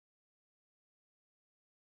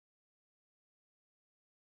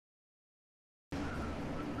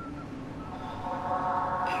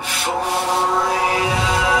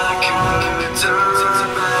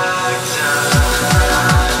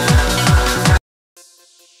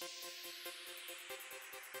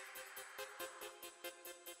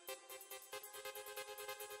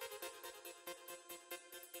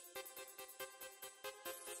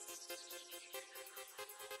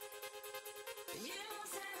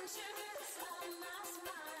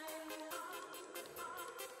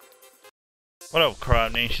What up,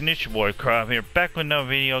 Crop Nation? It's your boy Crop here, back with another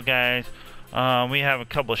video, guys. We have a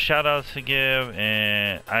couple of shout outs to give,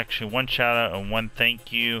 and actually one shout out and one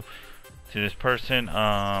thank you to this person.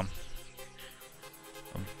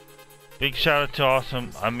 Big shout out to a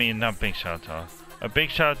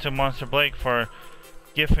big shout out to Monster Blake for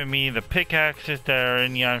gifting me the pickaxes that are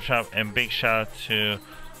in the item shop, and big shout out to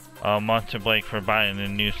Monster Blake for buying a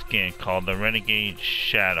new skin called the Renegade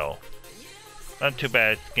Shadow. Not too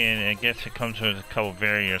bad skin. I guess it comes with a couple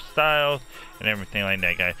various styles and everything like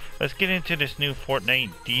that, guys. Let's get into this new Fortnite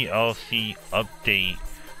DLC update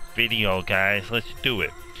video, guys. Let's do it.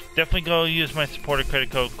 Definitely go use my supporter credit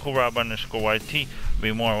code CoolRob_YT.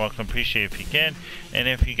 Be more welcome, appreciate if you can. And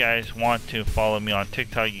if you guys want to follow me on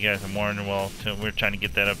TikTok, you guys are more than welcome. We're trying to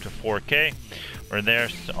get that up to 4K. We're there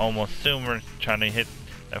almost soon. We're trying to hit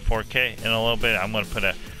that 4K in a little bit. I'm going to put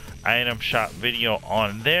a item shop video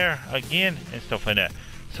on there again and stuff like that,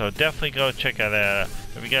 so definitely go check out that.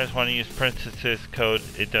 If you guys want to use PRXNCESS code,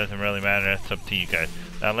 it doesn't really matter, that's up to you guys.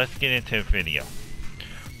 Now let's get into the video.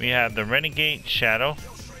 We have the Renegade Shadow,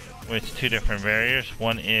 which two different variants.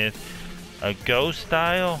 One is a ghost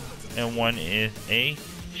style and one is a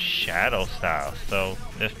shadow style, so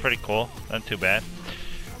that's pretty cool, not too bad.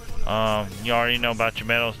 You already know about your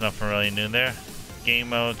medals, nothing really new there. Game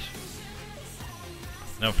modes,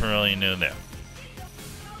 nothing really new there.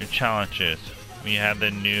 Your challenges. We have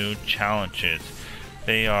the new challenges.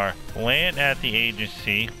 They are land at the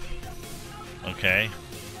agency. Okay.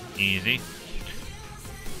 Easy.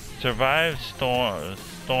 Survive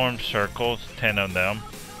storm circles, 10 of them.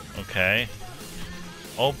 Okay.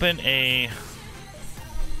 Open a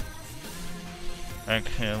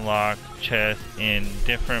unlock chest in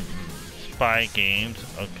different spy games.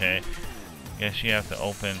 Okay. Guess you have to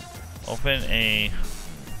open a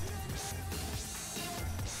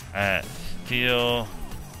at Steel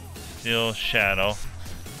Shadow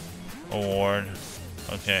award.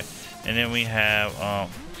 Okay, and then we have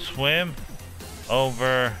swim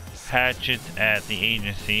over hatchets at the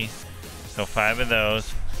agency, so 5 of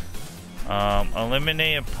those.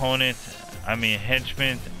 Eliminate opponents,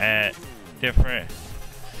 henchmen at different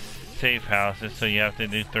safe houses, so you have to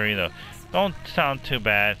do 3 of those. Don't sound too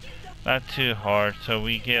bad, not too hard. So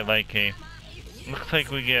we get like looks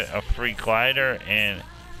like we get a free glider and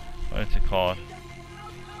what's it called?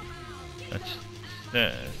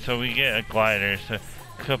 So we get a glider. So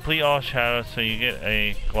complete all shadows, so you get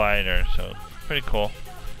a glider. So pretty cool.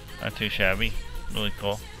 Not too shabby. Really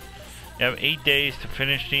cool. You have 8 days to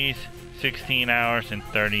finish these. 16 hours and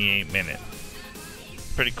 38 minutes.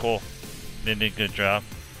 Pretty cool. They did a good job.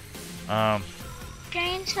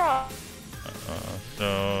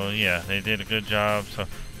 So yeah, they did a good job. So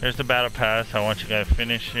there's the battle pass. I want you guys to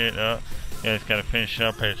finish it up. You guys gotta finish it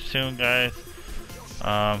up here soon, guys.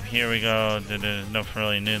 Here we go. There's nothing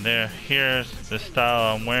really new there. Here's the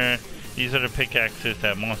style I'm wearing. These are the pickaxes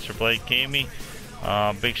that Monster Blake gave me.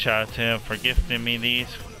 Big shout out to him for gifting me these.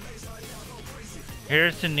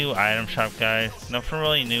 Here's the new item shop, guys. Nothing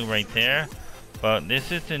really new right there, but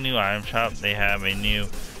this is the new item shop. They have a new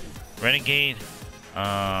Renegade.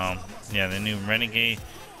 Yeah, the new Renegade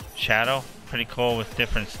Shadow. Pretty cool with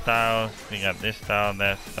different styles. We got this style,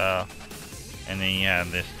 that style, and then you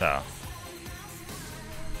have this style.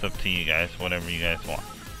 It's up to you guys, whatever you guys want.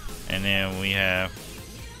 And then we have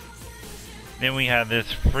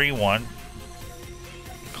this free one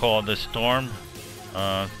called the Storm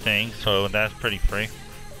thing, so that's pretty free.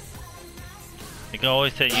 You can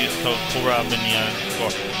always say use code CoolRob in the item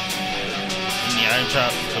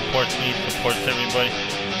shop. Supports me, supports everybody.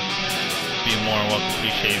 Be more welcome,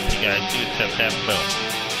 appreciate if you guys do accept that bill.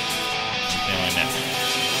 Something like that.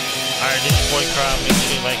 Alright, this is boy Crop. Make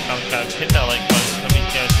sure you like, comment, subscribe, hit that like button. Let me see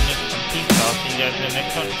you guys in the next one. Peace. I'll see you guys in the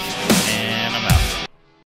next one. And I'm out.